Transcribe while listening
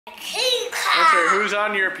Okay, who's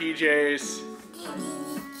on your PJs?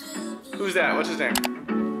 Who's that? What's his name?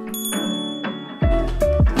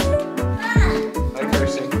 Hi,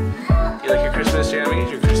 Carson. You like your Christmas jammies?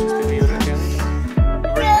 Your Christmas Baby Yoda jammies?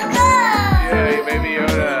 Yeah, your Baby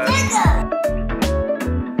Yoda.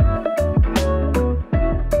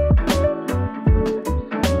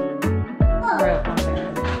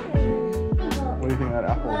 What do you think of that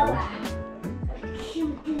apple, bro? What do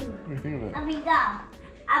you think of it? What do you think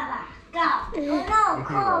about it?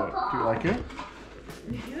 Do you like it?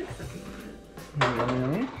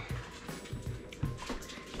 Yummy.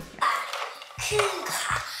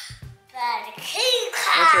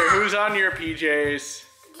 Okay, who's on your PJs?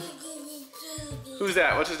 Who's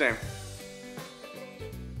that? What's his name?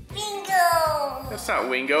 Bingo. That's not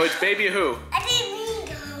Wingo. It's Baby who? I think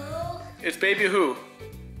Bingo. It's Baby who?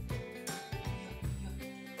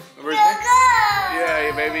 Yoda. Yeah,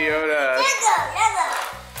 your Baby Yoda. I'll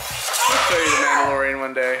show you the Mandalorian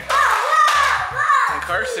one day. And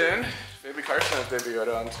Carson. Baby Carson has Baby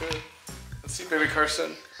Yoda on too. Let's see Baby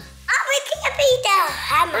Carson.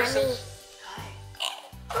 Hi, Carson. Mommy.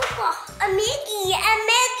 Hi. I'm Mickey.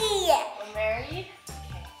 We're married? Okay.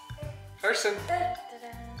 Carson.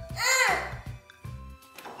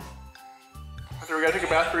 Okay, we gotta take a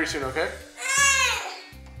bath pretty soon, okay?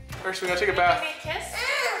 First, we gotta take a bath. Give me a kiss?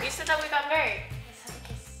 You said that we got married. Let's have a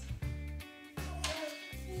kiss.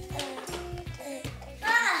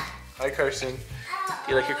 Hi, Carson. Do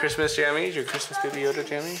you like your Christmas jammies? Your Christmas Baby Yoda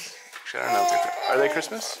jammies? Actually, I don't know if they're... Are they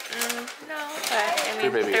Christmas? No, but I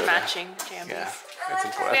mean, they're matching jammies. Yeah, that's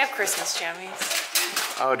important. We have Christmas jammies.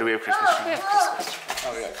 Oh, do we have Christmas We jammies? have Christmas jammies.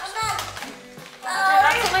 Oh, yeah.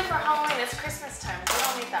 That's only for Halloween. It's Christmas time. We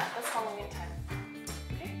don't need that. That's Halloween time.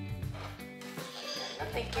 Okay? Oh,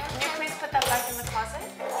 thank you. Can you please put that back in the closet?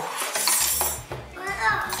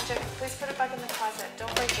 Jack, please put it back in the closet.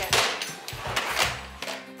 Don't break it.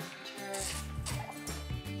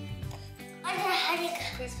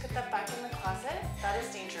 Please put that back in the closet. That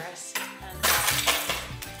is dangerous. And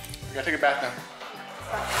We gotta take a bath now.